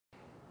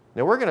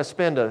Now we're going to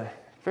spend a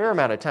fair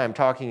amount of time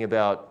talking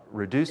about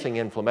reducing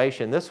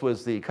inflammation. This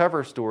was the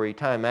cover story,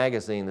 Time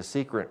Magazine, the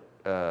secret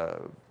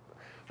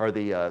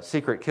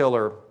secret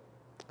killer,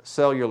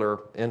 cellular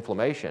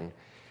inflammation.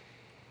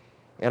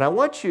 And I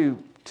want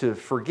you to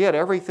forget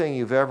everything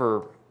you've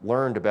ever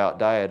learned about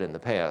diet in the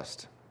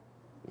past.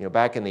 You know,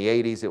 back in the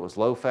 80s, it was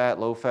low fat,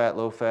 low fat,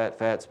 low fat,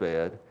 fat's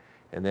bad.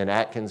 And then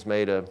Atkins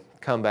made a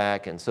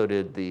comeback, and so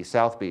did the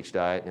South Beach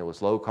diet, and it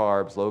was low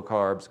carbs,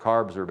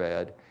 carbs are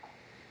bad.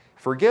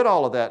 Forget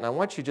all of that, and I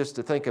want you just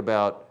to think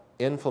about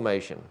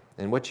inflammation.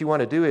 And what you want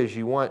to do is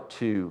you want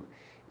to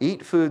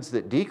eat foods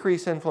that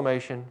decrease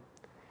inflammation,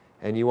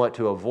 and you want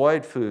to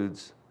avoid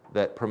foods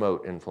that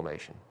promote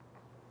inflammation.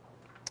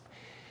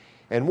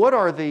 And what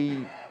are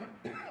the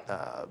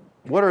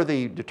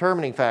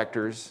determining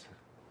factors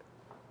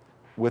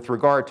with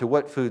regard to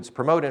what foods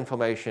promote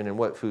inflammation and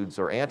what foods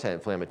are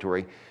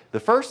anti-inflammatory?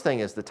 The first thing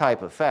is the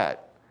type of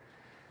fat.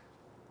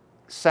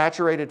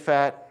 Saturated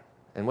fat,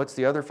 and what's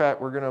the other fat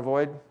we're going to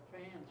avoid?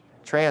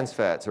 Trans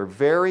fats are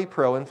very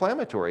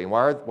pro-inflammatory. And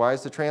why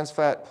is the trans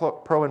fat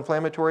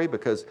pro-inflammatory?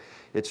 Because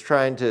it's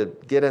trying to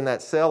get in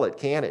that cell. It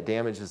can. It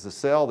damages the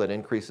cell. That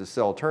increases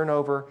cell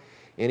turnover.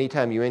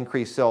 Anytime you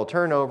increase cell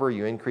turnover,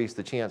 you increase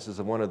the chances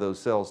of one of those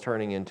cells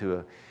turning into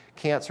a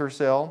cancer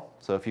cell.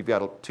 So if you've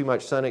got too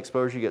much sun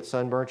exposure, you get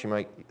sunburn,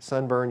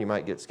 you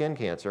might get skin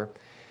cancer.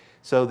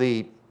 So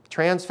the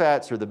trans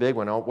fats are the big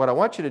one. What I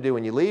want you to do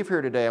when you leave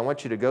here today, I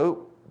want you to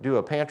go do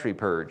a pantry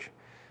purge.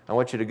 I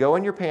want you to go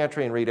in your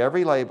pantry and read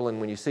every label, and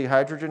when you see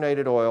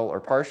hydrogenated oil or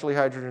partially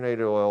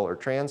hydrogenated oil or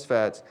trans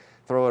fats,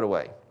 throw it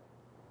away.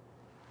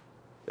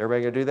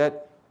 Everybody gonna do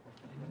that?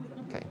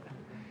 Okay.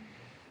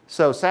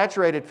 So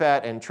saturated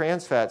fat and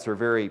trans fats are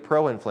very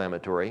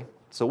pro-inflammatory.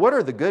 So what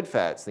are the good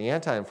fats, the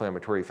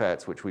anti-inflammatory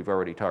fats, which we've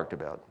already talked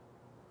about?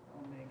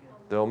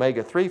 The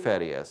omega-3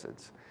 fatty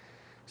acids.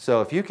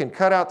 So if you can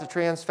cut out the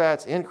trans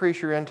fats,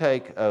 increase your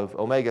intake of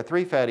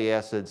omega-3 fatty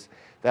acids,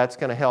 that's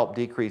going to help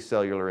decrease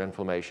cellular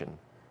inflammation.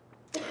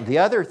 The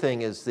other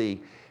thing is the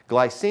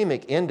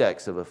glycemic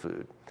index of a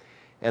food.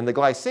 And the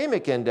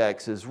glycemic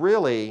index is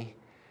really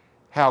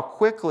how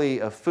quickly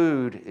a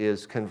food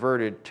is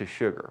converted to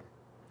sugar.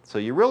 So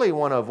you really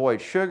want to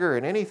avoid sugar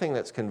and anything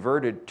that's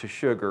converted to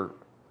sugar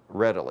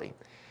readily.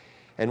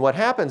 And what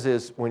happens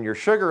is when your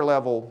sugar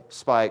level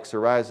spikes or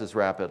rises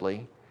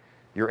rapidly,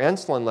 your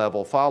insulin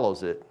level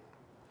follows it.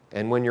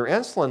 And when your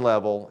insulin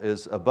level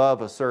is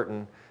above a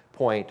certain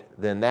point,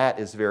 then that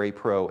is very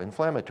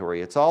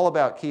pro-inflammatory. It's all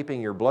about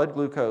keeping your blood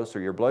glucose or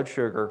your blood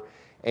sugar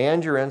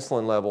and your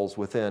insulin levels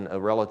within a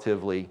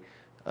relatively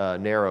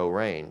narrow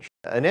range.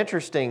 An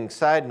interesting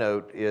side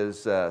note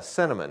is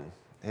cinnamon.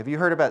 Have you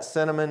heard about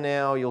cinnamon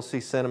now? You'll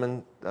see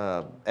cinnamon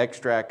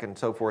extract and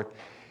so forth.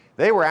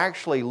 They were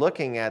actually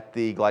looking at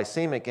the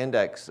glycemic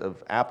index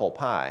of apple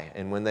pie,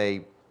 and when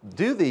they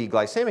do the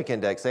glycemic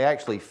index, they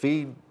actually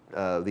feed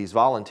these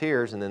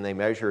volunteers and then they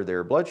measure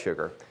their blood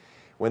sugar.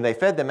 When they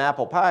fed them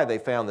apple pie, they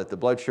found that the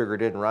blood sugar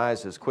didn't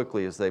rise as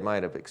quickly as they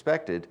might have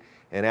expected,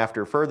 and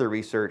after further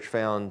research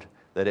found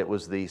that it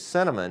was the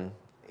cinnamon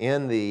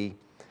in the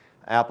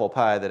apple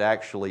pie that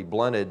actually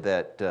blunted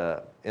that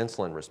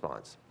insulin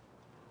response.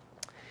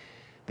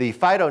 The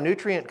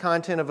phytonutrient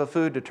content of a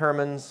food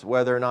determines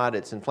whether or not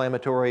it's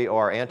inflammatory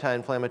or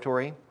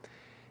anti-inflammatory.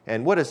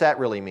 And what does that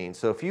really mean?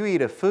 So if you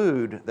eat a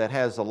food that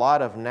has a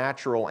lot of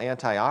natural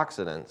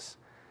antioxidants,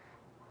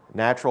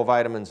 natural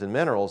vitamins and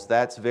minerals,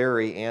 that's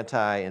very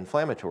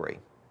anti-inflammatory.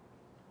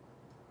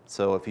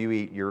 So if you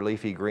eat your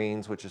leafy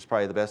greens, which is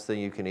probably the best thing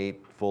you can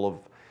eat, full of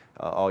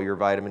all your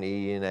vitamin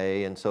E and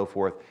A and so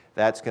forth,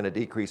 that's going to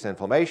decrease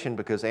inflammation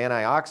because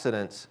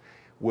antioxidants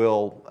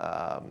will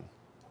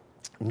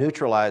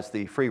neutralize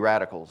the free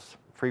radicals.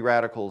 Free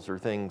radicals are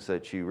things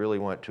that you really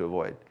want to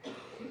avoid.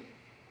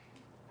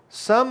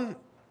 Some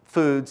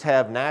foods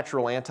have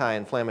natural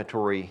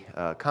anti-inflammatory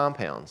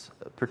compounds,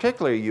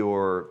 particularly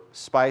your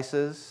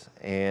spices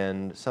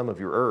and some of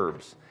your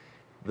herbs.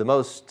 The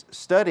most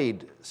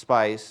studied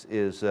spice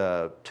is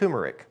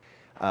turmeric,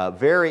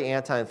 very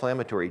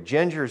anti-inflammatory.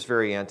 Ginger's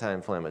very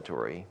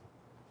anti-inflammatory.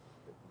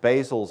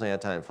 Basil's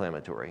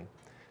anti-inflammatory.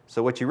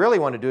 So what you really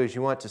want to do is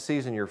you want to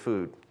season your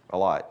food a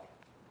lot.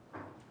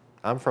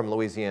 I'm from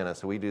Louisiana,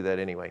 so we do that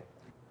anyway.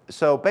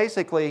 So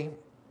basically,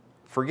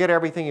 forget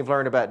everything you've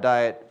learned about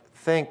diet.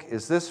 Think,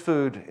 is this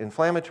food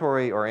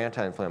inflammatory or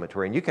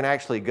anti-inflammatory? And you can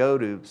actually go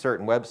to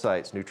certain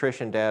websites,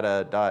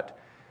 nutritiondata.org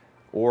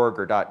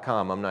or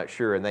 .com, I'm not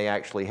sure, and they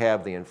actually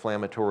have the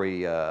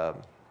inflammatory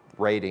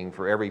rating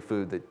for every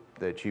food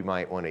that you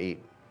might want to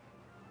eat.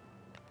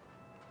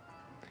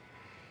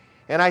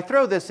 And I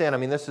throw this in, I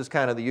mean, this is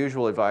kind of the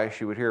usual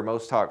advice. You would hear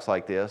most talks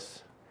like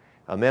this.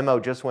 A memo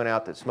just went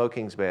out that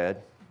smoking's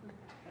bad.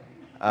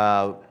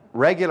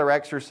 Regular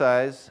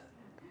exercise.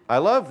 I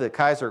love the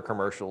Kaiser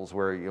commercials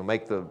where you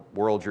make the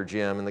world your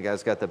gym and the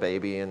guy's got the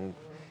baby, and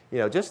you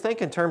know, just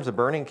think in terms of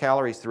burning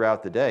calories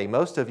throughout the day.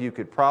 Most of you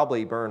could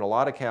probably burn a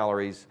lot of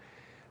calories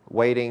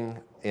waiting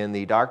in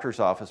the doctor's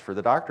office for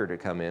the doctor to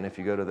come in if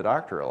you go to the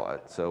doctor a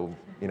lot. So,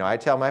 you know, I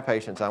tell my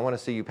patients, I want to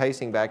see you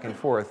pacing back and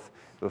forth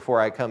before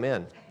I come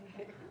in.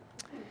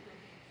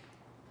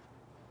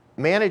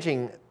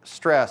 managing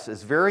stress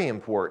is very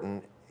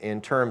important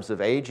in terms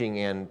of aging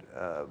and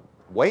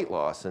weight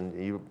loss.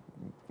 And you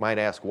might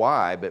ask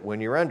why, but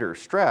when you're under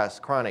stress,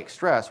 chronic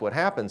stress, what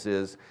happens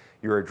is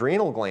your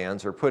adrenal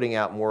glands are putting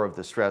out more of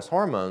the stress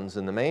hormones,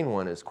 and the main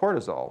one is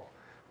cortisol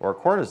or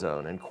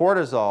cortisone. And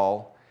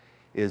cortisol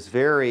is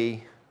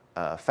very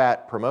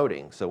fat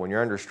promoting. So when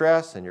you're under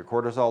stress and your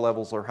cortisol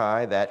levels are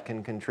high, that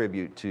can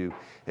contribute to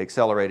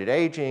accelerated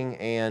aging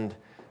and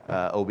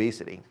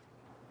obesity.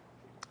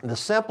 The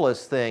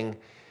simplest thing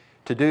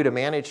to do to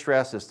manage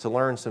stress is to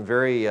learn some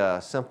very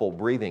simple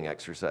breathing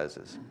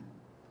exercises.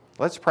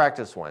 Let's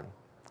practice one.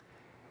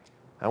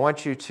 I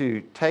want you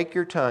to take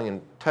your tongue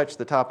and touch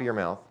the top of your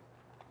mouth.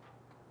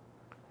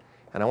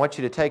 And I want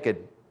you to take a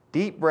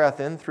deep breath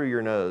in through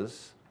your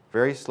nose,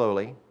 very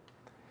slowly,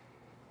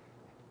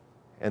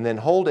 and then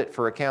hold it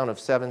for a count of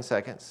 7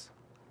 seconds.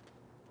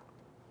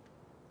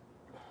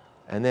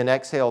 And then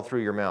exhale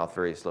through your mouth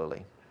very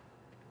slowly.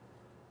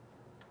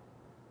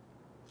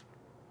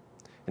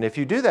 And if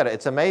you do that,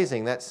 it's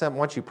amazing.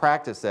 Once you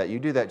practice that, you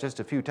do that just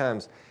a few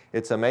times,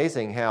 it's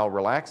amazing how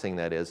relaxing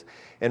that is.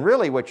 And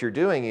really what you're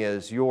doing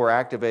is you're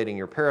activating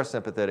your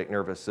parasympathetic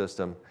nervous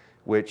system,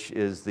 which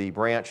is the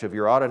branch of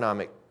your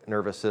autonomic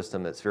nervous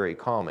system that's very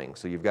calming.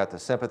 So you've got the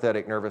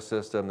sympathetic nervous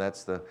system,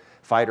 that's the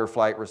fight or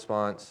flight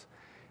response.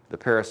 The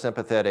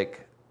parasympathetic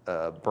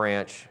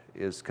branch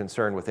is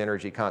concerned with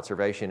energy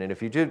conservation. And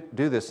if you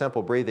do this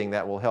simple breathing,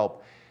 that will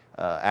help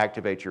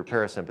activate your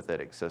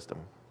parasympathetic system.